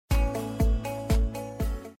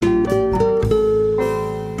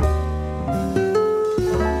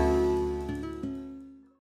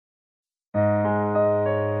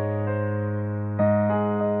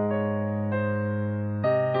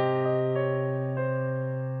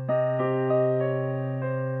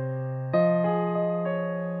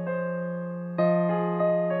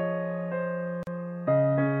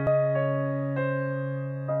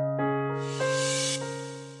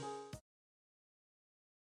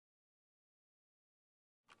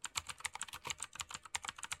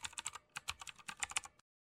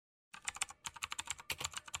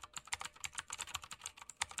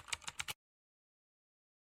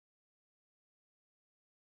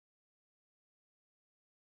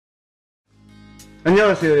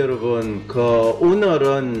안녕하세요, 여러분.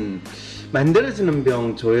 오늘은 만들어지는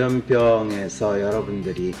병 조현병에서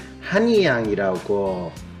여러분들이 하니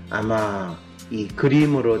양이라고 아마 이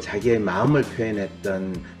그림으로 자기의 마음을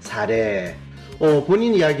표현했던 사례,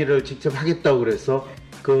 본인 이야기를 직접 하겠다고 그래서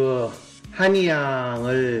그 하니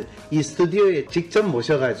양을 이 스튜디오에 직접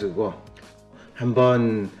모셔가지고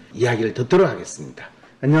한번 이야기를 듣도록 하겠습니다.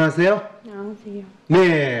 안녕하세요. 안녕하세요.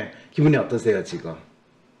 네, 기분이 어떠세요, 지금?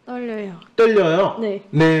 떨려요. 떨려요? 네.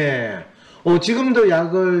 네. 지금도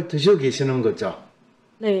약을 드시고 계시는 거죠?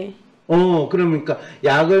 네. 그러니까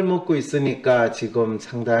약을 먹고 있으니까 지금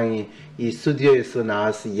상당히 이 스튜디오에서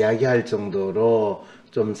나와서 이야기할 정도로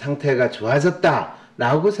좀 상태가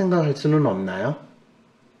좋아졌다라고 생각할 수는 없나요?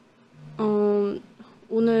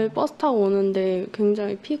 오늘 버스 타고 오는데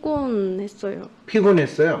굉장히 피곤했어요.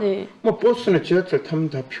 피곤했어요? 네. 뭐 버스나 지하철 타면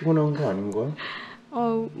다 피곤한 거 아닌가요?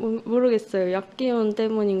 모르겠어요. 약 기운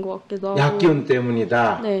때문인 것 같기도 하고. 약 기운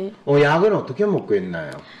때문이다? 네. 약은 어떻게 먹고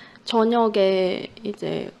있나요? 저녁에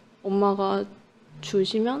이제 엄마가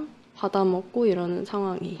주시면 받아 먹고 이러는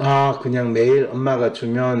상황이. 그냥 매일 엄마가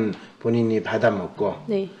주면 본인이 받아 먹고?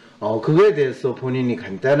 네. 그거에 대해서 본인이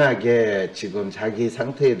간단하게 지금 자기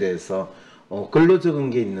상태에 대해서 글로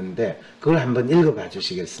적은 게 있는데 그걸 한번 읽어봐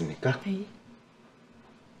주시겠습니까? 네.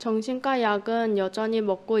 정신과 약은 여전히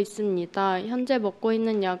먹고 있습니다. 현재 먹고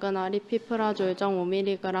있는 약은 아리피프라졸정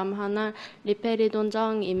 5mg 한 알,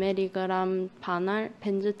 리페리돈정 2mg 반 알,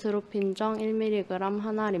 벤즈트로핀정 1mg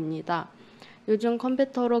한 알입니다. 요즘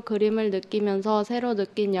컴퓨터로 그림을 느끼면서 새로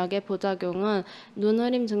느낀 약의 부작용은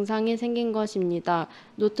눈흐림 증상이 생긴 것입니다.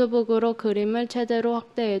 노트북으로 그림을 최대로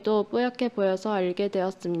확대해도 뿌옇게 보여서 알게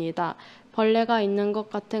되었습니다. 벌레가 있는 것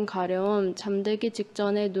같은 가려움, 잠들기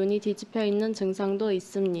직전에 눈이 뒤집혀 있는 증상도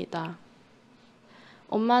있습니다.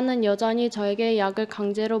 엄마는 여전히 저에게 약을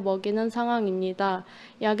강제로 먹이는 상황입니다.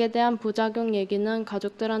 약에 대한 부작용 얘기는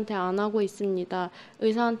가족들한테 안 하고 있습니다.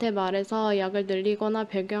 의사한테 말해서 약을 늘리거나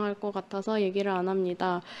변경할 것 같아서 얘기를 안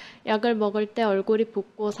합니다. 약을 먹을 때 얼굴이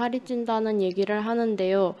붓고 살이 찐다는 얘기를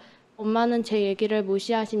하는데요. 엄마는 제 얘기를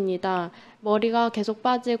무시하십니다. 머리가 계속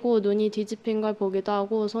빠지고 눈이 뒤집힌 걸 보기도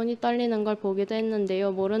하고 손이 떨리는 걸 보기도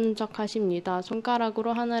했는데요. 모르는 척 하십니다.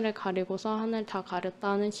 손가락으로 하늘을 가리고서 하늘 다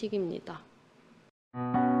가렸다는 식입니다.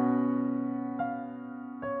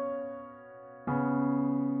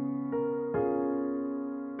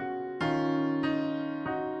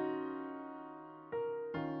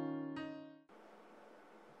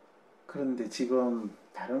 그런데 지금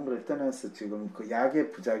다른 걸 떠나서 지금 그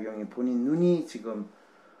약의 부작용이 본인 눈이 지금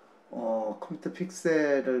컴퓨터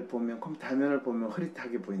픽셀을 보면 컴퓨터 화면을 보면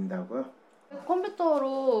흐릿하게 보인다고요?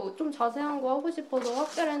 컴퓨터로 좀 자세한 거 하고 싶어서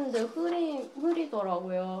확대를 했는데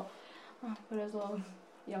흐리더라고요. 그래서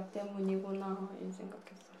약 때문이구나 이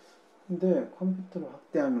생각했어요. 근데 컴퓨터로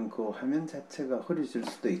확대하면 그 화면 자체가 흐려질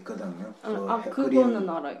수도 있거든요. 그거는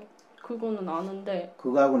알아요. 그거는 아는데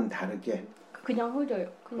그거하고는 다르게 그냥 흐려요.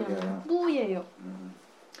 그냥 흐려요? 뿌예요.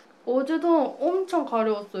 어제도 엄청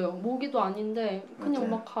가려웠어요. 모기도 아닌데 그냥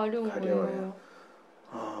막 가려운 거예요.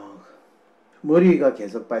 머리가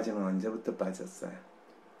계속 빠지면 언제부터 빠졌어요?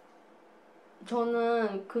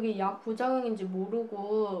 저는 그게 약 부작용인지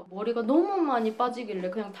모르고 머리가 너무 많이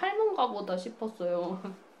빠지길래 그냥 탈모인가 보다 싶었어요.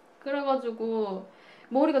 그래가지고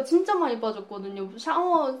머리가 진짜 많이 빠졌거든요.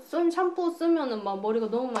 샴푸 쓰면은 막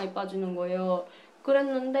머리가 너무 많이 빠지는 거예요.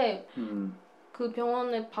 그랬는데 그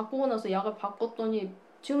병원에 바꾸고 나서 약을 바꿨더니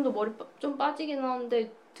지금도 머리 좀 빠지긴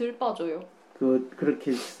하는데 덜 빠져요.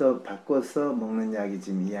 그렇게 해서 바꿔서 먹는 약이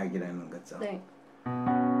지금 이야기라는 거죠? 네.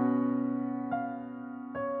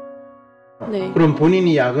 네. 그럼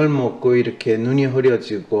본인이 약을 먹고 이렇게 눈이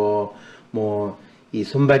흐려지고 뭐 이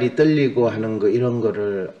손발이 떨리고 하는 거 이런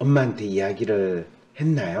거를 엄마한테 이야기를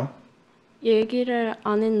했나요? 얘기를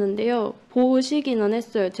안 했는데요. 보시기는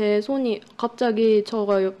했어요. 제 손이 갑자기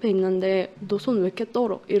저가 옆에 있는데 너 손 왜 이렇게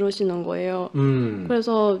떨어? 이러시는 거예요.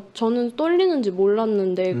 그래서 저는 떨리는지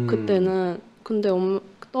몰랐는데 그때는 근데 엄마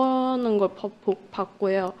떠는 걸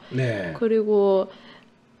봤고요. 네. 그리고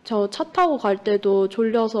저 차 타고 갈 때도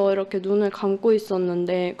졸려서 이렇게 눈을 감고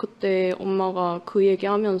있었는데 그때 엄마가 그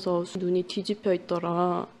얘기하면서 눈이 뒤집혀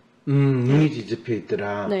있더라. 눈이 뒤집혀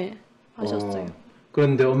있더라. 네, 하셨어요.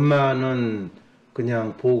 그런데 엄마는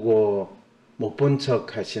그냥 보고 못 본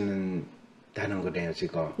척 하시는다는 거네요,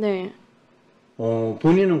 지금. 네.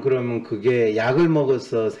 본인은 그러면 그게 약을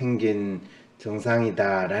먹어서 생긴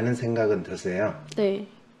증상이다라는 생각은 드세요? 네.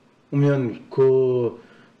 그러면 그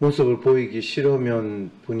모습을 보이기 싫으면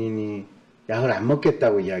본인이 약을 안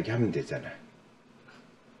먹겠다고 이야기하면 되잖아요.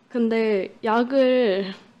 근데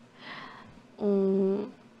약을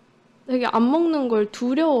되게 안 먹는 걸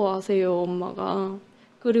두려워하세요, 엄마가.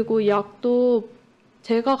 그리고 약도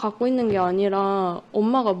제가 갖고 있는 게 아니라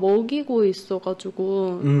엄마가 먹이고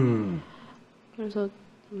있어가지고 그래서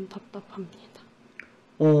좀 답답합니다.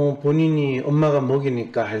 본인이 엄마가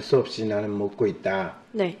먹이니까 할 수 없이 나는 먹고 있다.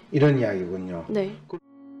 네. 이런 이야기군요. 네.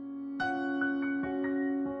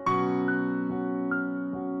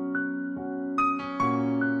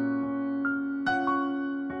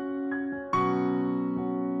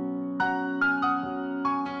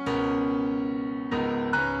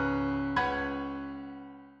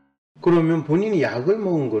 그러면 본인이 약을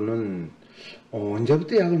먹은 거는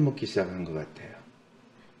언제부터 약을 먹기 시작한 것 같아요?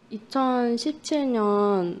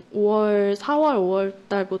 2017년 4월 5월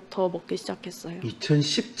달부터 먹기 시작했어요.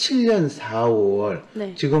 2017년 4, 5월.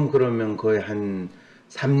 네. 지금 그러면 거의 한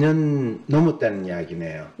 3년 넘었다는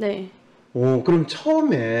이야기네요. 네. 그럼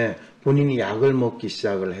처음에 본인이 약을 먹기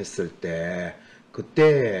시작을 했을 때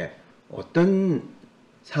그때 어떤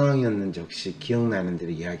상황이었는지 혹시 기억나는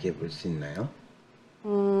대로 이야기해 볼 수 있나요?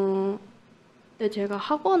 네, 제가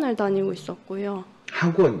학원을 다니고 있었고요.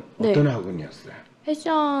 학원? 네. 어떤 학원이었어요?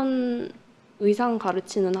 패션 의상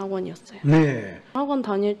가르치는 학원이었어요. 네. 학원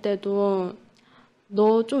다닐 때도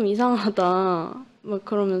너 좀 이상하다 막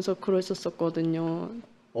그러면서 그러셨었거든요.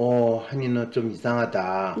 하니 너 좀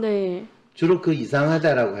이상하다. 네. 주로 그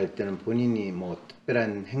이상하다라고 할 때는 본인이 뭐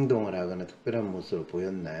특별한 행동을 하거나 특별한 모습을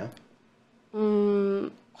보였나요?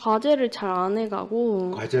 과제를 잘 안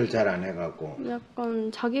해가고 과제를 잘 안 해가고.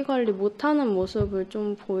 약간 자기 관리 못하는 모습을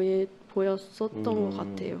좀 보였었던 것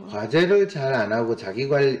같아요. 과제를 잘 안 하고 자기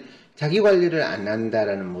관리를 안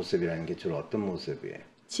한다라는 모습이라는 게 주로 어떤 모습이에요?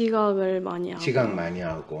 지각을 많이 하고. 지각 많이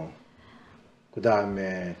하고. 그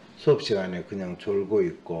다음에 수업 시간에 그냥 졸고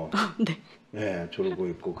있고. 네. 네, 졸고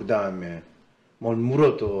있고. 그 다음에 뭘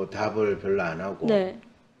물어도 답을 별로 안 하고. 네.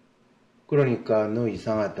 그러니까 너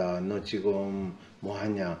이상하다. 너 지금 뭐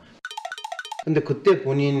하냐. 근데 그때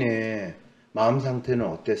본인의 마음 상태는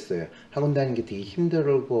어땠어요? 학원 다니는 게 되게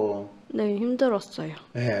힘들고. 네, 힘들었어요.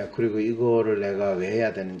 네, 그리고 이거를 내가 왜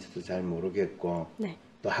해야 되는지도 잘 모르겠고. 네.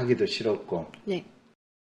 또 하기도 싫었고. 네.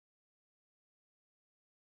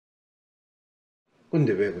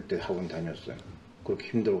 근데 왜 그때 학원 다녔어요? 그렇게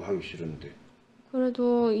힘들고 하기 싫은데.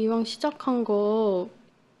 그래도 이왕 시작한 거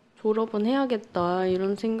졸업은 해야겠다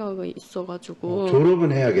이런 생각이 있어가지고.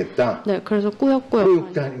 졸업은 해야겠다. 네, 그래서 꾸역꾸역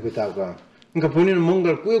꾸역 다니고다가. 그러니까 본인은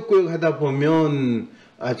뭔가를 꾸역꾸역 하다 보면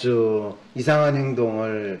아주 이상한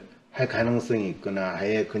행동을 할 가능성이 있거나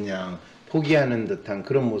아예 그냥 포기하는 듯한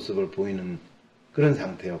그런 모습을 보이는 그런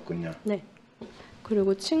상태였군요. 네.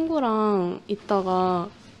 그리고 친구랑 있다가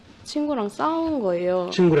친구랑 싸운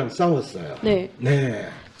거예요. 친구랑 싸웠어요. 네. 네.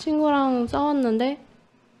 친구랑 싸웠는데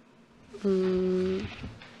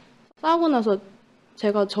싸우고 나서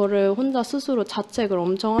제가 저를 혼자 스스로 자책을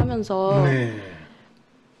엄청 하면서 네.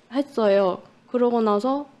 했어요. 그러고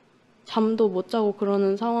나서 잠도 못 자고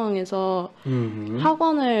그러는 상황에서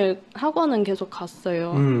학원은 계속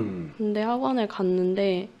갔어요. 근데 학원을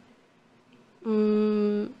갔는데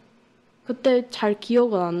그때 잘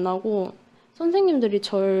기억은 안 나고 선생님들이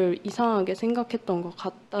절 이상하게 생각했던 것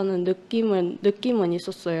같다는 느낌은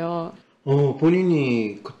있었어요.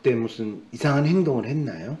 본인이 그때 무슨 이상한 행동을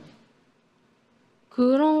했나요?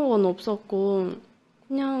 그런 건 없었고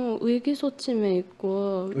그냥 의기소침해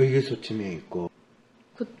있고 의기소침해 있고.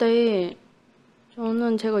 그때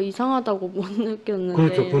저는 제가 이상하다고 못 느꼈는데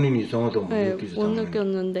그렇죠. 본인이 이상하다고 못 네, 느끼죠. 못 당연히.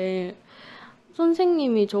 느꼈는데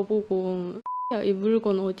선생님이 저보고 야, 이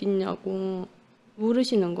물건 어딨냐고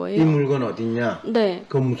물으시는 이 거예요. 물건 어딨냐? 네.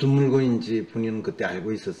 그 무슨 물건인지 본인은 그때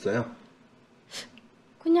알고 있었어요?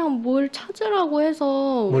 그냥 뭘 찾으라고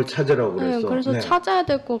해서 뭘 찾으라고 그랬어? 네, 그래서 네. 찾아야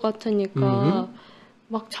될 것 같으니까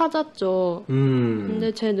막 찾았죠.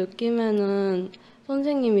 근데 제 느낌에는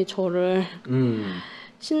선생님이 저를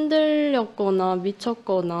신들렸거나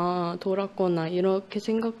미쳤거나 돌았거나 이렇게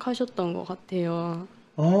생각하셨던 것 같아요.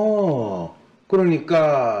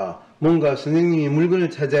 그러니까 뭔가 선생님이 물건을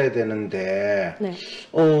찾아야 되는데 네.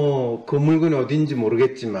 그 물건이 어딘지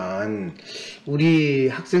모르겠지만 우리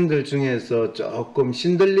학생들 중에서 조금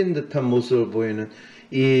신들린 듯한 모습을 보이는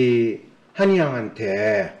이 하니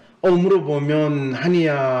양한테 물어보면 하니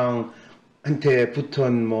양한테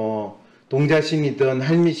붙은 뭐 동자신이든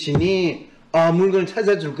할미신이 물건을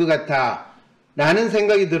찾아줄 것 같아 라는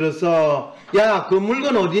생각이 들어서 야, 그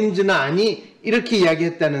물건 어딘지는 아니? 이렇게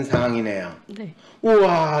이야기했다는 상황이네요. 네.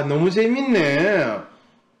 우와, 너무 재밌네.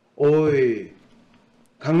 오이,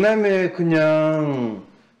 강남에 그냥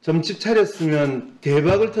점집 차렸으면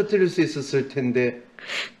대박을 터뜨릴 수 있었을 텐데.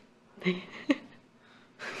 네.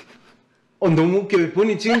 너무 웃겨요.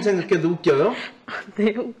 본인 지금 생각해도 웃겨요?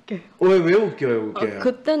 네, 웃겨요. 왜 웃겨요? 웃겨요.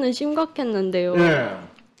 그때는 심각했는데요. 네.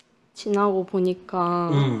 지나고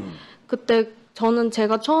보니까 그때 저는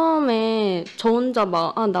제가 처음에 저 혼자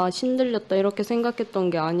막, 아, 나 신들렸다 이렇게 생각했던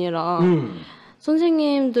게 아니라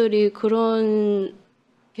선생님들이 그런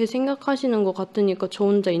게 생각하시는 것 같으니까 저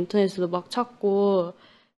혼자 인터넷에서 막 찾고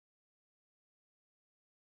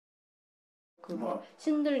뭐.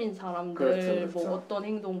 신들린 사람들 그렇죠. 뭐 어떤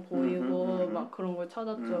행동 보이고 막 그런 걸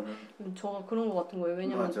찾았죠. 저가 그런 것 같은 거예요.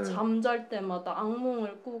 왜냐면 맞아요. 잠잘 때마다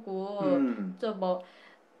악몽을 꾸고 진짜 막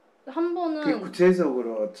한 그게 번은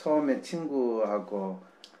구체적으로 처음에 친구하고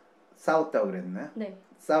싸웠다고 그랬나요? 네.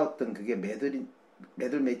 싸웠던 그게 몇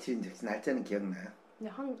월 며칠인지 날짜는 기억나요? 네,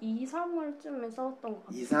 한 2, 3월쯤에 싸웠던 것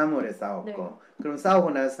같아요. 2, 3월에 싸웠고 네. 그럼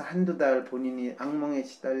싸우고 나서 한두 달 본인이 악몽에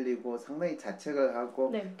시달리고 상당히 자책을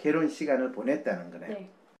하고 네. 괴로운 시간을 보냈다는 거네요. 네.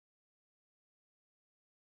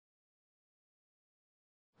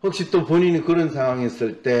 혹시 또 본인이 그런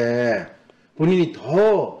상황이었을 때 본인이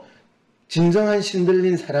더 진정한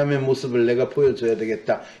신들린 사람의 모습을 내가 보여줘야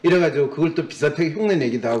되겠다 이래가지고 그걸 또 비슷하게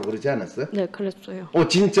흉내내기도 하고 그러지 않았어요? 네, 그랬어요.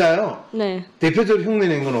 진짜요? 네. 대표적으로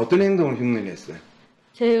흉내낸 건 어떤 행동을 흉내냈어요?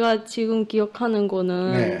 제가 지금 기억하는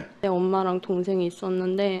거는 네. 내 엄마랑 동생이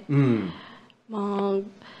있었는데 막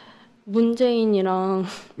문재인이랑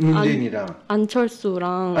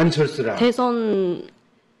안철수랑 대선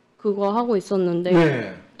그거 하고 있었는데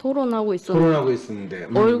네. 토론하고 있었는데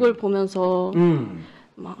얼굴 보면서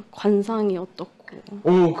막 관상이 어떻고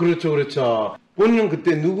그렇죠. 본인은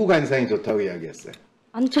그때 누구 관상이 좋다고 이야기했어요?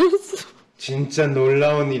 안철수. 진짜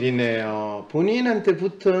놀라운 일이네요. 본인한테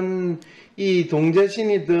붙은 이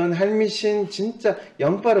동자신이든 할미신 진짜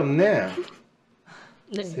영빨 없네.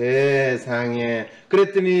 네. 세상에.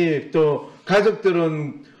 그랬더니 또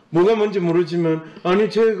가족들은 뭐가 뭔지 모르지만 아니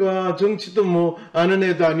제가 정치도 뭐 아는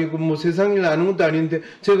애도 아니고 뭐 세상 일 아는 것도 아닌데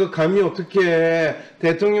제가 감히 어떻게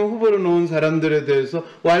대통령 후보로 놓은 사람들에 대해서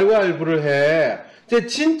왈가왈부를 해. 쟤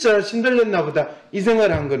진짜 신들렸나 보다 이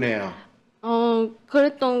생각을 한 거네요.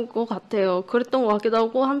 그랬던 것 같아요. 그랬던 것 같기도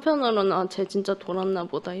하고 한편으로는 아, 쟤 진짜 돌았나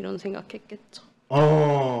보다 이런 생각했겠죠.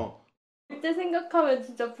 그때 생각하면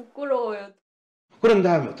진짜 부끄러워요. 그런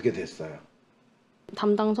다음에 어떻게 됐어요?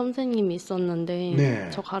 담당 선생님이 있었는데 네.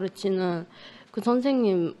 저 가르치는 그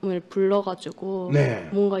선생님을 불러가지고 네.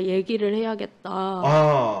 뭔가 얘기를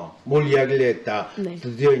해야겠다. 뭘 이야기를 했다. 네.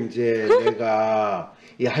 드디어 이제 내가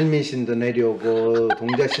이 할미신도 내려오고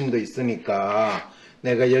동자신도 있으니까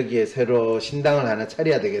내가 여기에 새로 신당을 하나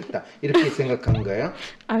차려야 되겠다. 이렇게 생각한 거예요?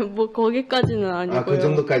 뭐 거기까지는 아니고요. 그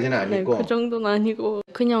정도까지는 아니고? 네, 그 정도는 아니고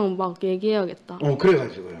그냥 막 얘기해야겠다.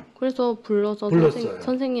 그래가지고요. 그래서 불러서 불렀어요.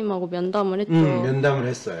 선생님하고 면담을 했죠. 면담을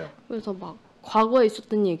했어요. 그래서 막 과거에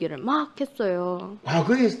있었던 얘기를 막 했어요.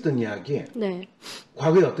 과거에 있었던 이야기? 네.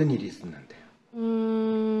 과거에 어떤 일이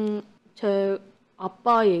있었는데요? 제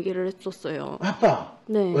아빠 얘기를 했었어요. 아빠?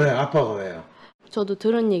 네. 왜? 아빠가 왜요? 저도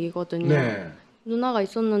들은 얘기거든요. 네. 누나가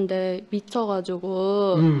있었는데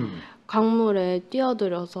미쳐가지고 강물에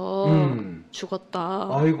뛰어들어서 죽었다.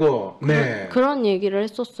 아이고, 네. 그런 얘기를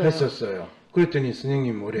했었어요. 그랬더니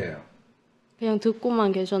선생님 뭐래요? 그냥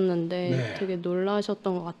듣고만 계셨는데 네. 되게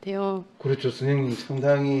놀라셨던 것 같아요. 그렇죠. 선생님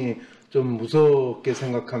상당히 좀 무섭게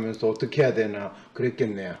생각하면서 어떻게 해야 되나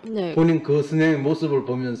그랬겠네요. 네. 본인 그 선생님 모습을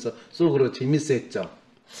보면서 속으로 재밌어했죠.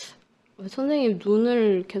 선생님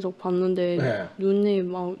눈을 계속 봤는데 네. 눈에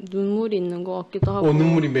막 눈물이 있는 것 같기도 하고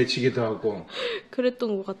눈물이 맺히기도 하고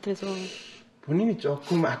그랬던 것 같아서 본인이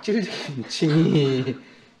조금 악질적인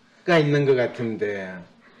칭의가 있는 것 같은데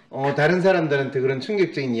다른 사람들한테 그런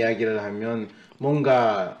충격적인 이야기를 하면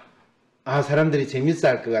뭔가 사람들이 재밌어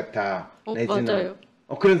할 것 같아 내지는 맞아요.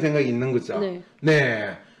 그런 생각이 있는 거죠. 네.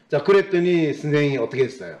 네. 자, 그랬더니 선생님이 어떻게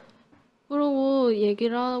했어요? 그러고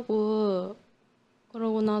얘기를 하고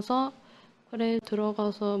그러고 나서 그래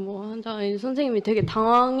들어가서 뭐 한자 선생님이 되게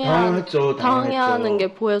당황해하는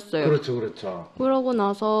게 보였어요. 그렇죠. 그러고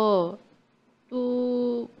나서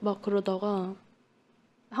또 막 그러다가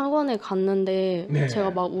학원에 갔는데 네.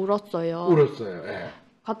 제가 막 울었어요. 예.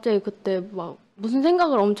 갑자기 그때 막 무슨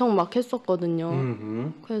생각을 엄청 막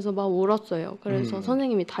했었거든요. 그래서 막 울었어요. 그래서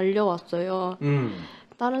선생님이 달려왔어요.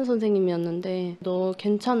 다른 선생님이었는데 너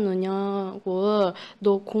괜찮느냐고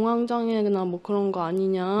너 공황장애나 뭐 그런 거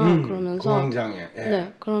아니냐 그러면서 공황장애. 예.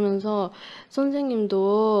 네 그러면서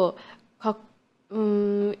선생님도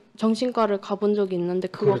정신과를 가본 적이 있는데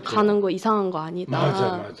그거 그렇죠. 가는 거 이상한 거 아니다.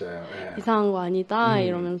 맞아요. 예. 이상한 거 아니다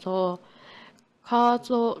이러면서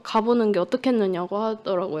가보는 게 어떻겠느냐고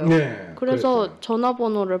하더라고요. 네. 그래서 그랬어요.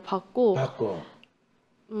 전화번호를 받고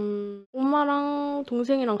엄마랑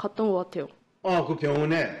동생이랑 갔던 것 같아요. 그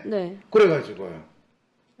병원에? 네. 그래가지고요.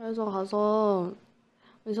 그래서 가서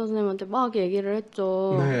의사 선생님한테 막 얘기를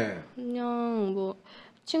했죠. 네. 그냥 뭐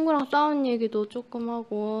친구랑 싸운 얘기도 조금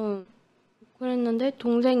하고 그랬는데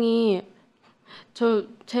동생이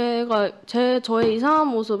저의 이상한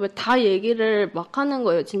모습을 다 얘기를 막 하는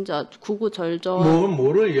거예요. 진짜 구구절절.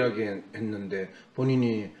 뭐를 이야기했는데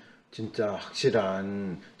본인이 진짜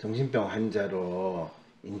확실한 정신병 환자로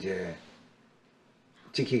이제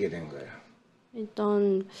찍히게 된 거예요.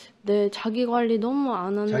 일단 자기 관리 너무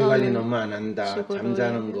안 한다는 자기 관리 너무 안 한다. 식으로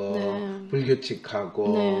잠자는 거 네.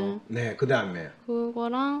 불규칙하고 네, 그다음에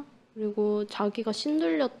그거랑 그리고 자기가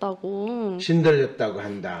신들렸다고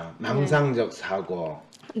한다. 망상적 사고.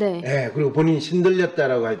 네. 네, 그리고 본인이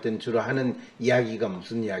신들렸다라고 할 땐 주로 하는 이야기가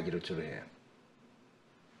무슨 이야기를 주로 해요?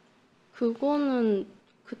 그거는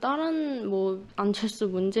그 다른 뭐 안철수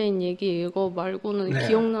문재인 얘기 이거 말고는 네.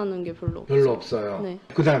 기억나는 게 별로 없어요. 별로 없어요. 네.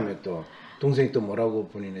 그다음에 또 동생이 또 뭐라고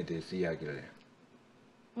본인에 대해서 이야기를 해요?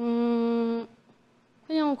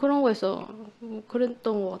 그냥 그런 거에서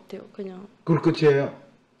그랬던 것 같아요. 그냥 그걸 끝이에요?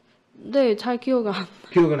 네, 잘 기억이 안.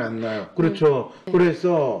 기억은 안 나요. 그렇죠. 네.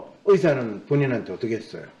 그래서 의사는 본인한테 어떻게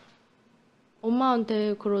했어요?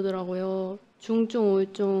 엄마한테 그러더라고요. 중증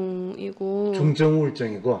우울증이고 중증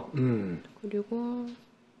우울증이고, 그리고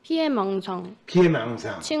피해망상.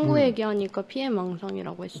 피해망상. 친구 얘기하니까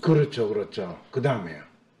피해망상이라고 했어요. 그렇죠, 그렇죠. 그 다음에요.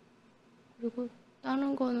 그리고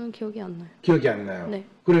다른 거는 기억이 안 나요. 기억이 안 나요. 네.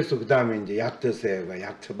 그래서 그 다음에 이제 약 드세요가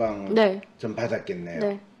약 처방 네. 좀 받았겠네요.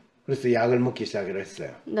 네. 그래서 약을 먹기 시작을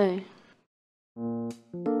했어요. 네.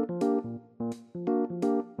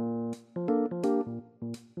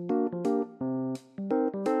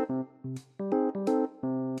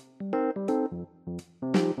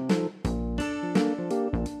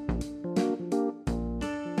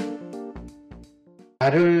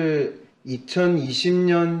 나를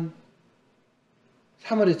 2020년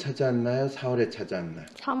 3월에 찾아왔나요? 4월에 찾아왔나요?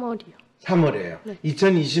 3월이요. 3월에요. 네.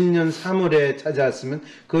 2020년 3월에 찾아왔으면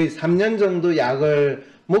거의 3년 정도 약을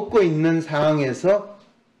먹고 있는 상황에서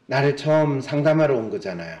나를 처음 상담하러 온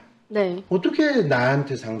거잖아요. 네. 어떻게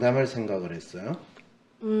나한테 상담할 생각을 했어요?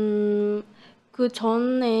 그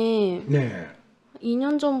전에 네.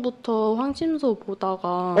 2년 전부터 황심소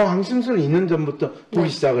보다가 황심소를 2년 전부터 보기 네.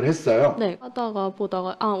 시작을 했어요. 네,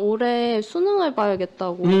 보다가 올해 수능을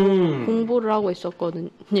봐야겠다고 공부를 하고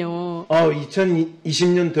있었거든요.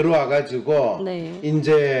 2020년 들어와가지고 네.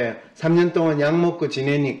 이제 3년 동안 약 먹고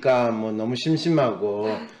지내니까 뭐 너무 심심하고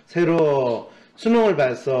새로 수능을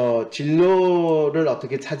봐서 진로를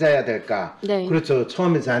어떻게 찾아야 될까? 네. 그렇죠.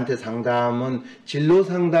 처음에 저한테 상담은 진로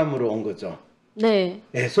상담으로 온 거죠. 네.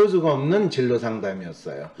 네, 소주가 없는 진로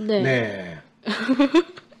상담이었어요. 네. 네.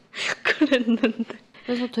 그랬는데.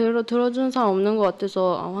 그래서 들어준 사람 없는 것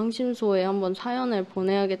같아서 황심소에 한번 사연을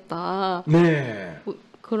보내야겠다. 네.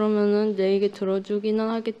 그러면은 내 얘기 들어주기는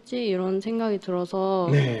하겠지 이런 생각이 들어서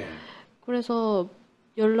네. 그래서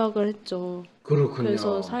연락을 했죠. 그렇군요.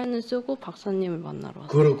 그래서 사연을 쓰고 박사님을 만나러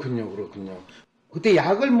왔어요. 그렇군요. 그때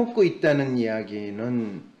약을 먹고 있다는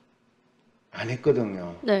이야기는 안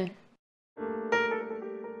했거든요. 네.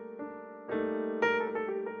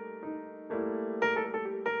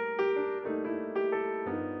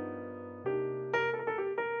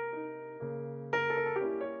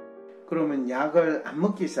 그러면 약을 안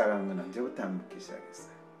먹기 시작한 건 언제부터 안 먹기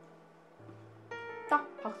시작했어요?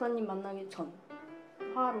 딱 박사님 만나기 전.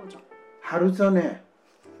 하루 전. 하루 전에?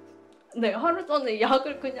 네, 하루 전에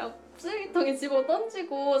약을 그냥 쓰레기통에 집어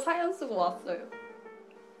던지고 사연 쓰고 왔어요.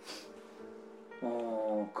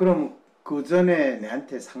 그럼 그 전에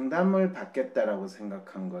내한테 상담을 받겠다라고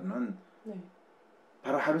생각한 거는 네.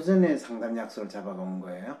 바로 하루 전에 상담 약속을 잡아간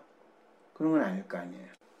거예요? 그런 건 아닐 거 아니에요?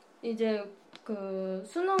 이제 그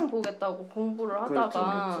수능 보겠다고 공부를 하다가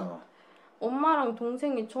그렇죠. 엄마랑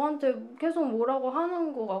동생이 저한테 계속 뭐라고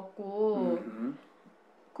하는 것 같고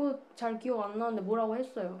그거 잘 기억 안 나는데 뭐라고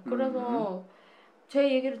했어요. 그래서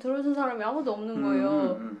제 얘기를 들어준 사람이 아무도 없는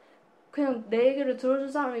거예요. 그냥 내 얘기를 들어줄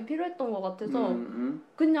사람이 필요했던 것 같아서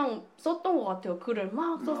그냥 썼던 것 같아요. 글을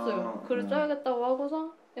막 썼어요. 글을 써야겠다고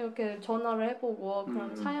하고서 이렇게 전화를 해보고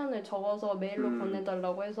그런 사연을 적어서 메일로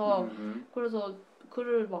보내달라고 해서 그래서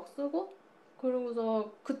글을 막 쓰고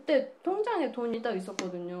그러고서 그때 통장에 돈이 딱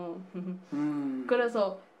있었거든요.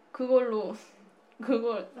 그래서 그걸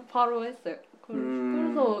바로 했어요.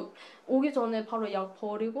 그래서 오기 전에 바로 약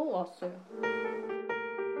버리고 왔어요.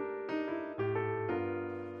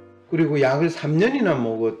 그리고 약을 3년이나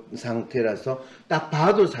먹은 상태라서 딱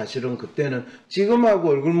봐도 사실은 그때는 지금하고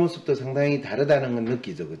얼굴 모습도 상당히 다르다는 건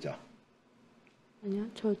느끼죠, 그죠? 아니요,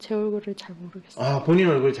 저 제 얼굴을 잘 모르겠어요. 본인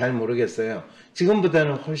얼굴 잘 모르겠어요.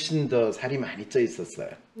 지금보다는 훨씬 더 살이 많이 쪄 있었어요.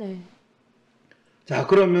 네. 자,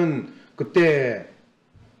 그러면 그때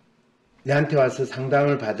내한테 와서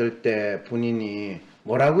상담을 받을 때 본인이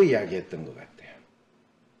뭐라고 이야기했던 것 같아요?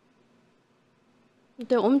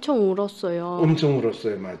 그때 엄청 울었어요. 엄청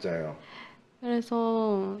울었어요, 맞아요.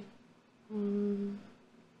 그래서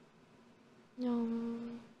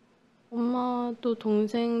그냥 엄마도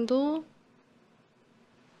동생도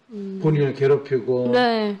본인을 괴롭히고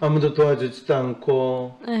네. 아무도 도와주지도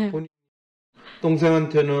않고 네.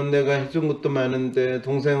 동생한테는 내가 해준 것도 많은데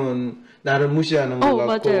동생은 나를 무시하는 것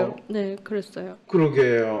같고 맞아요. 네, 그랬어요.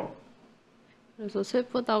 그러게요. 그래서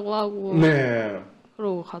슬프다고 하고 네,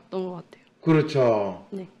 그러고 갔던 것 같아요. 그렇죠.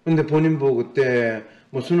 네. 근데 본인 보고 그때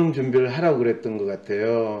뭐 수능 준비를 하라고 그랬던 것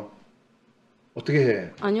같아요. 어떻게 해?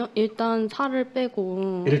 아니요, 일단 살을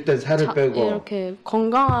빼고 일단 살을 빼고 이렇게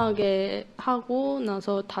건강하게 하고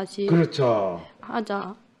나서 다시 그렇죠.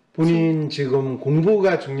 하자. 본인 지금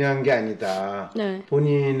공부가 중요한 게 아니다. 네.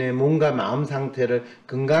 본인의 몸과 마음 상태를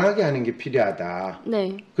건강하게 하는 게 필요하다.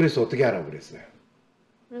 네. 그래서 어떻게 하라고 그랬어요?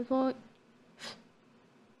 그래서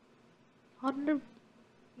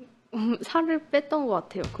살을 뺐던 것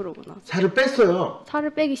같아요. 그러고 나서 살을 뺐어요. 살을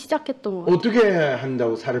빼기 시작했던 것 같아요. 어떻게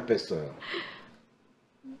한다고 살을 뺐어요?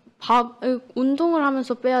 운동을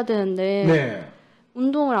하면서 빼야 되는데 네.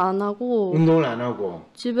 운동을 안 하고 운동을 안 하고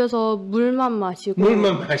집에서 물만 마시고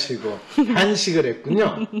물만 마시고 단식을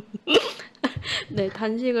했군요. 네,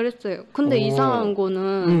 단식을 했어요. 근데 오. 이상한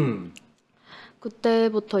거는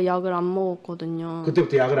그때부터 약을 안 먹었거든요.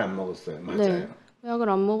 그때부터 약을 안 먹었어요. 맞아요. 네, 약을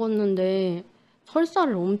안 먹었는데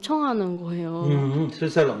설사를 엄청 하는 거예요.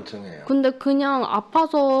 설사를 엄청 해요. 근데 그냥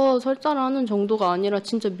아파서 설사를 하는 정도가 아니라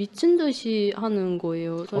진짜 미친 듯이 하는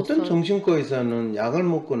거예요. 어떤 정신과 의사는 약을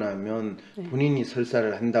먹고 나면 네. 본인이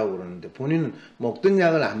설사를 한다고 그러는데 본인은 먹던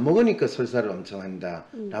약을 안 먹으니까 설사를 엄청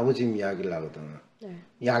한다라고 지금 이야기를 하거든요. 네.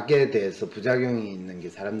 약에 대해서 부작용이 있는 게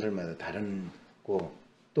사람들마다 다른 거.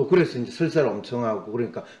 또 그래서 이제 설사를 엄청 하고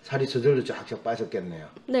그러니까 살이 저절로 쫙쫙 빠졌겠네요.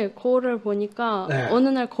 네, 거울을 보니까 네. 어느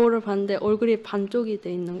날 거울을 봤는데 얼굴이 반쪽이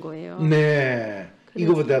돼 있는 거예요. 네. 그래서-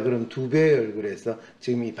 이거보다 그럼 2배의 얼굴에서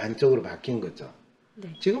지금 이 반쪽으로 바뀐 거죠. 네.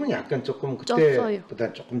 지금은 약간 조금 쪘어요.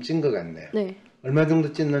 그때보다 조금 찐 것 같네요. 네. 얼마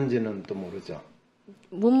정도 찐는지는 또 모르죠.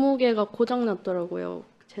 몸무게가 고장 났더라고요.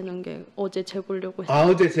 재는 게 어제 재보려고 했어요. 아,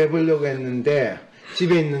 어제 재보려고 했는데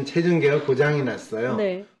집에 있는 체중계가 고장이 났어요.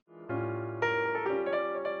 네.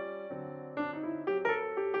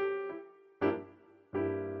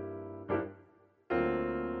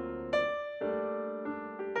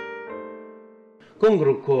 그건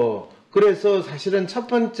그렇고 그래서 사실은 첫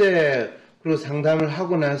번째 그리고 상담을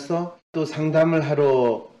하고 나서 또 상담을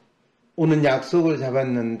하러 오는 약속을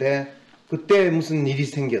잡았는데 그때 무슨 일이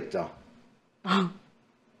생겼죠?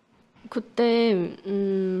 그때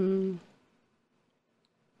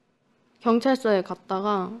경찰서에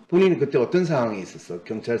갔다가 본인이 그때 어떤 상황에 있었어?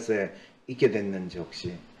 경찰서에 있게 됐는지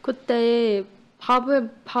혹시? 그때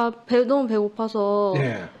너무 배고파서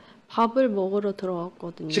네. 밥을 먹으러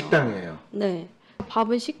들어갔거든요. 식당이에요. 네.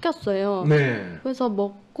 밥을 시켰어요. 네. 그래서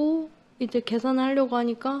먹고 이제 계산을 하려고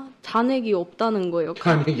하니까 잔액이 없다는 거예요.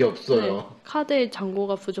 잔액이 없어요. 네. 카드에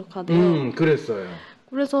잔고가 부족하대요. 그랬어요.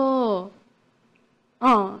 그래서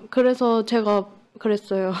제가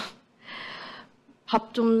그랬어요.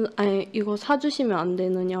 이거 사주시면 안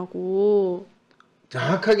되느냐고.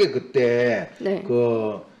 정확하게 그때 네.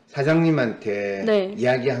 그 사장님한테 네.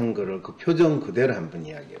 이야기한 거를 그 표정 그대로 한번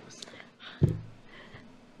이야기해 보세요.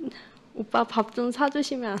 오빠 밥 좀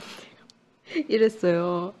사주시면 안 돼요.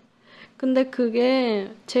 이랬어요. 근데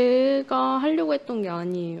그게 제가 하려고 했던 게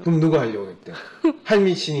아니에요. 그럼 누가 하려고 했대?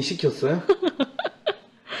 할미신이 시켰어요?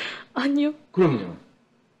 아니요. 그럼요.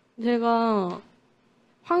 제가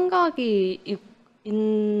환각이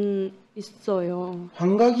있어요.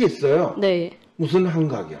 환각이 있어요? 네. 무슨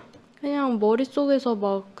환각이야? 그냥 머릿속에서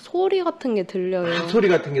막 소리 같은 게 들려요. 아, 소리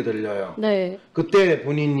같은 게 들려요. 네. 그때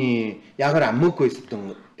본인이 약을 안 먹고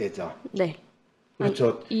있었던 때죠. 네.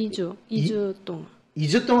 그렇죠. 2주 동안.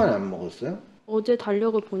 2주 동안 안 먹었어요? 어제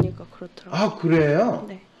달력을 보니까 그렇더라고요. 아, 그래요?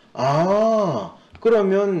 네. 아,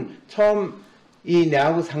 그러면 처음 이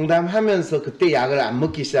내하고 상담하면서 그때 약을 안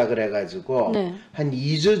먹기 시작을 해가지고 네. 한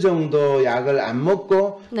 2주 정도 약을 안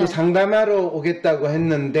먹고 네. 또 상담하러 오겠다고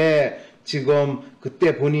했는데 지금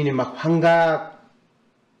그때 본인이 막 환각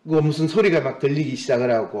무슨 소리가 막 들리기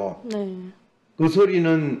시작을 하고 네. 그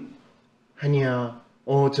소리는 하니야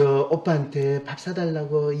저 오빠한테 밥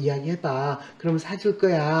사달라고 이야기해봐 그럼 사줄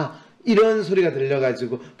거야 이런 소리가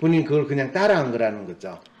들려가지고 본인이 그걸 그냥 따라한 거라는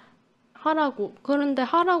거죠. 하라고. 그런데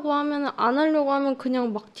하라고 하면 안 하려고 하면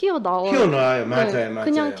그냥 막 튀어나와요. 튀어나와요. 맞아요. 네, 맞아요.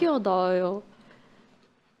 그냥 튀어나와요.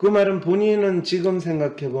 그 말은 본인은 지금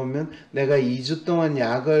생각해보면 내가 2주 동안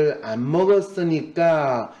약을 안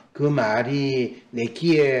먹었으니까 그 말이 내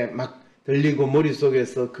귀에 막 들리고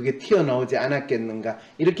머릿속에서 그게 튀어나오지 않았겠는가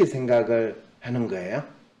이렇게 생각을 하는 거예요?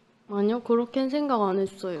 아니요, 그렇게는 생각 안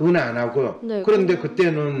했어요. 그건 안 하고. 네, 그런데 그건-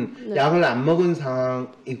 그때는 네. 약을 안 먹은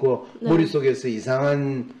상황이고 네. 머릿속에서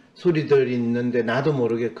이상한 소리들이 있는데 나도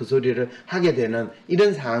모르게 그 소리를 하게 되는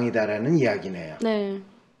이런 상황이다라는 이야기네요. 네.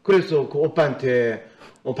 그래서 그 오빠한테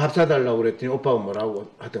밥 사달라고 그랬더니 오빠가 뭐라고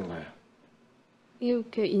하던가요?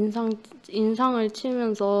 이렇게 인상을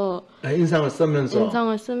치면서, 인상을 쓰면서.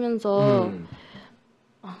 인상을 쓰면서, 음.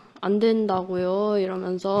 안 된다고요,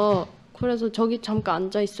 이러면서, 그래서 저기 잠깐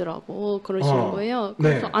앉아 있으라고 그러시는 거예요.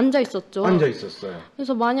 그래서 네. 앉아 있었죠. 앉아 있었어요.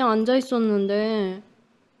 그래서 마냥 앉아 있었는데,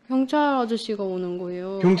 경찰 아저씨가 오는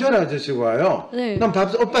거예요. 경찰 아저씨가 와요. 네. 난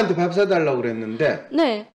오빠한테 밥 사달라고 그랬는데.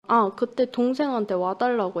 네. 그때 동생한테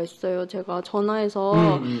와달라고 했어요. 제가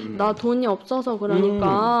전화해서 나 돈이 없어서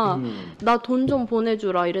그러니까 나 돈 좀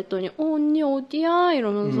보내주라 이랬더니 언니 어디야?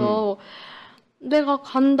 이러면서 내가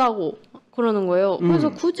간다고 그러는 거예요. 그래서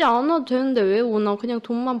굳이 안 와도 되는데 왜 오나? 그냥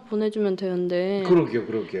돈만 보내주면 되는데. 그러게.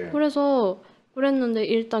 그래서 그랬는데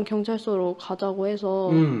일단 경찰서로 가자고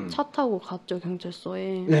해서 차 타고 갔죠,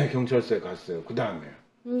 경찰서에. 네, 경찰서에 갔어요. 그 다음에.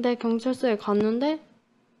 근데 경찰서에 갔는데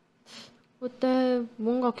그때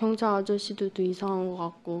뭔가 경찰 아저씨들도 이상한 것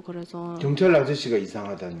같고 그래서 경찰 아저씨가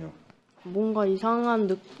이상하다뇨. 뭔가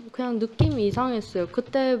이상한 그냥 느낌이 이상했어요.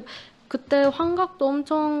 그때 환각도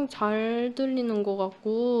엄청 잘 들리는 것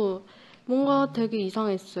같고 뭔가 되게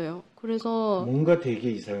이상했어요. 그래서 뭔가 되게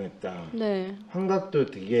이상했다. 네, 환각도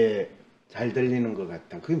되게 잘 들리는 것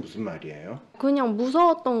같다. 그게 무슨 말이에요? 그냥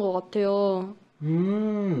무서웠던 것 같아요.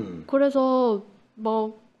 그래서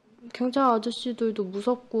막 경찰 아저씨들도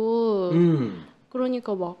무섭고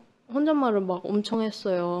그러니까 막 혼잣말을 막 엄청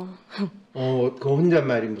했어요. 그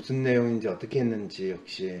혼잣말이 무슨 내용인지 어떻게 했는지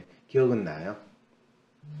혹시 기억은 나요?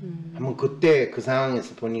 한번 그때 그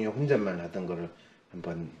상황에서 본인이 혼잣말 하던 거를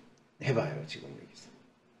한번 해봐요, 지금 여기서.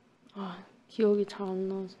 기억이 잘 안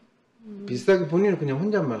나서. 비슷하게 본인은 그냥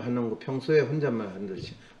혼잣말 하는 거 평소에 혼잣말 하는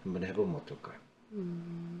듯이 한번 해보면 어떨까요?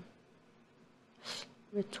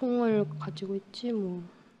 왜 총을 가지고 있지 뭐.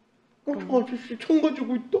 아저씨 총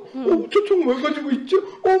가지고 있다. 저 총 왜 가지고 있지?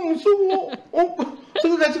 무서워.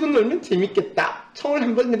 저거 가지고 놀면 재밌겠다. 총을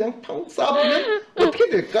한번 그냥 펑 쏴보면 어떻게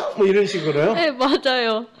될까? 뭐 이런 식으로요. 네,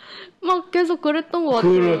 맞아요. 막 계속 그랬던 것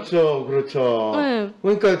같아요. 그렇죠. 네.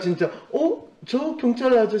 그러니까 진짜 저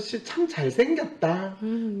경찰 아저씨 참 잘생겼다.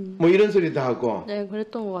 뭐 이런 소리도 하고. 네,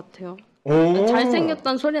 그랬던 것 같아요. 오.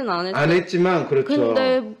 잘생겼다는 소리는 안 했어요. 안 했지만 그렇죠.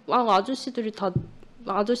 근데 막 아저씨들이 다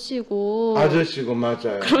아저씨고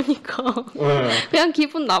맞아요. 그러니까 네. 그냥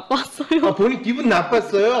기분 나빴어요. 본인 기분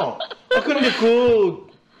나빴어요. 그런데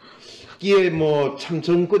거기에 뭐 참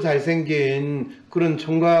젊고 잘생긴 그런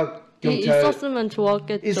총각 경찰 있었으면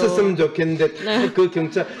좋았겠죠. 있었으면 좋겠는데 다 네. 그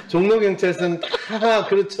종로 경찰서는 다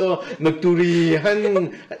그렇죠.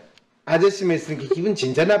 넋두리한 아저씨만 있으니까 기분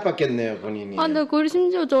진짜 나빴겠네요, 본인이. 근데 그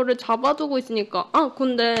심지어 저를 잡아두고 있으니까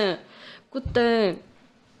근데 그때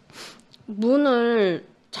문을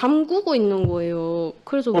잠그고 있는 거예요.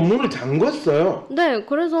 그래서 문을 잠궜어요. 네,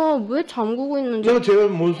 그래서 왜 잠그고 있는지. 제가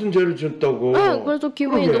무슨 죄를 졌다고. 네, 그래서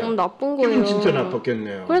기분이 그러게. 너무 나쁜 거예요. 기분 진짜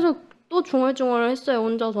나빴겠네요. 그래서 또 중얼중얼 했어요,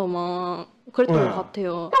 혼자서 막. 그랬던 네. 것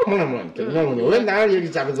같아요. 왜 나를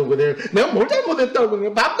여기 잡아서 그래? 내가 뭘 잘못했다고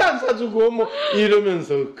그래? 밥도 안 사주고 뭐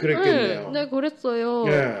이러면서 그랬겠네요. 네, 그랬어요.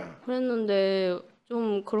 예. 그랬는데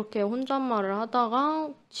좀 그렇게 혼잣말을 하다가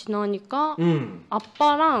지나니까 음.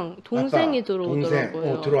 아빠랑 동생이 아빠, 들어오더라고요.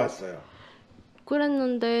 동생, 들어왔어요.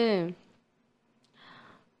 그랬는데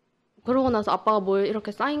그러고 나서 아빠가 뭘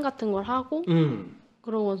이렇게 사인 같은 걸 하고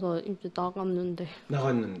그러고서 이제 나갔는데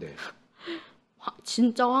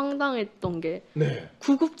진짜 황당했던 게 네.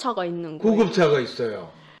 구급차가 있는 거예요. 구급차가 있어요.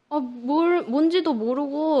 뭔지도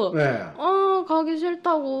모르고 네. 가기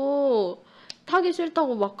싫다고 타기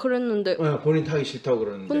싫다고 막 그랬는데 네, 본인 타기 싫다고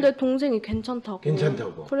그러는데. 근데 동생이 괜찮다고.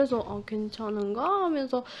 괜찮다고. 그래서 괜찮은가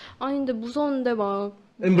하면서 아닌데 무서운데 막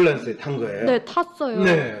앰뷸런스에 탄 거예요? 네, 탔어요.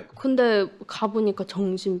 네. 근데 가보니까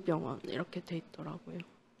정신병원 이렇게 돼 있더라고요.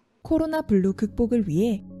 코로나 블루 극복을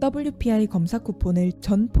위해 WPI 검사 쿠폰을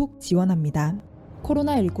전폭 지원합니다.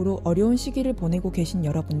 코로나19로 어려운 시기를 보내고 계신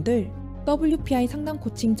여러분들, WPI 상담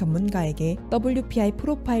코칭 전문가에게 WPI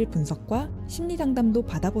프로파일 분석과 심리 상담도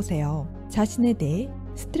받아보세요. 자신에 대해,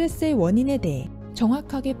 스트레스의 원인에 대해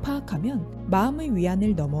정확하게 파악하면 마음의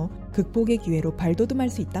위안을 넘어 극복의 기회로 발돋움할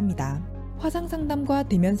수 있답니다. 화상 상담과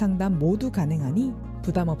대면 상담 모두 가능하니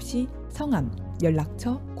부담 없이 성함,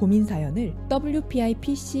 연락처, 고민 사연을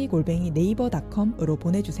wpipc@naver.com으로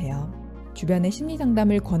보내주세요. 주변에 심리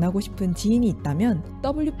상담을 권하고 싶은 지인이 있다면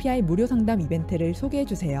WPI 무료 상담 이벤트를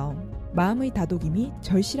소개해주세요. 마음의 다독임이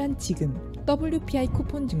절실한 지금, WPI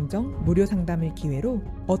쿠폰 증정 무료 상담을 기회로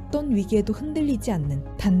어떤 위기에도 흔들리지 않는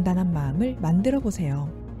단단한 마음을 만들어보세요.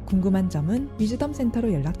 궁금한 점은 위즈덤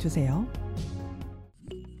센터로 연락주세요.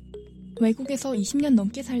 외국에서 20년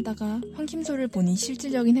넘게 살다가 황심소를 보니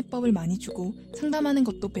실질적인 해법을 많이 주고 상담하는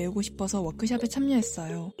것도 배우고 싶어서 워크숍에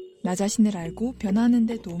참여했어요. 나 자신을 알고 변화하는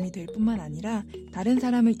데 도움이 될 뿐만 아니라 다른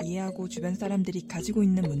사람을 이해하고 주변 사람들이 가지고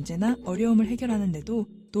있는 문제나 어려움을 해결하는 데도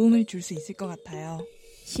도움을 줄 수 있을 것 같아요.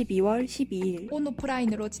 12월 12일 온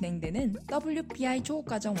오프라인으로 진행되는 WPI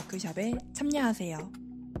초급과정 워크숍에 참여하세요.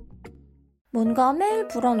 뭔가 매일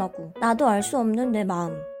불안하고 나도 알 수 없는 내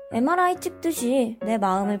마음. MRI 찍듯이 내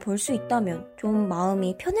마음을 볼 수 있다면 좀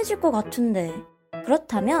마음이 편해질 것 같은데.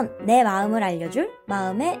 그렇다면 내 마음을 알려줄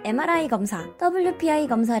마음의 MRI 검사, WPI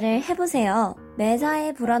검사를 해보세요.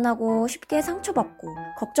 매사에 불안하고 쉽게 상처받고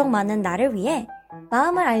걱정 많은 나를 위해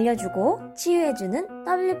마음을 알려주고 치유해주는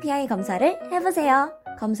WPI 검사를 해보세요.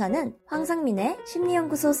 검사는 황상민의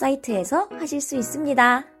심리연구소 사이트에서 하실 수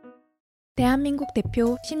있습니다. 대한민국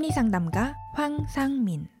대표 심리상담가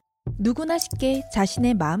황상민. 누구나 쉽게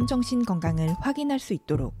자신의 마음 정신 건강을 확인할 수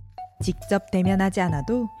있도록 직접 대면하지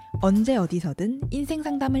않아도 언제 어디서든 인생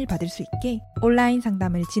상담을 받을 수 있게 온라인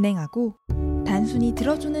상담을 진행하고 단순히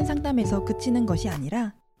들어주는 상담에서 그치는 것이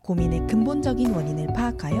아니라 고민의 근본적인 원인을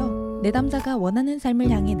파악하여 내담자가 원하는 삶을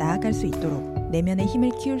향해 나아갈 수 있도록 내면의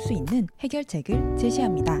힘을 키울 수 있는 해결책을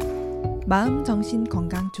제시합니다. 마음 정신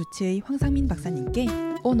건강 주치의 황상민 박사님께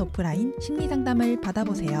온 오프라인 심리 상담을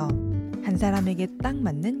받아보세요. 한 사람에게 딱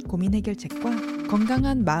맞는 고민 해결책과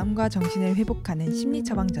건강한 마음과 정신을 회복하는 심리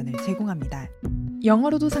처방전을 제공합니다.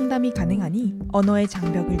 영어로도 상담이 가능하니 언어의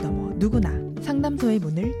장벽을 넘어 누구나 상담소의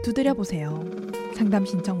문을 두드려 보세요. 상담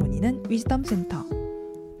신청 문의는 위즈덤 센터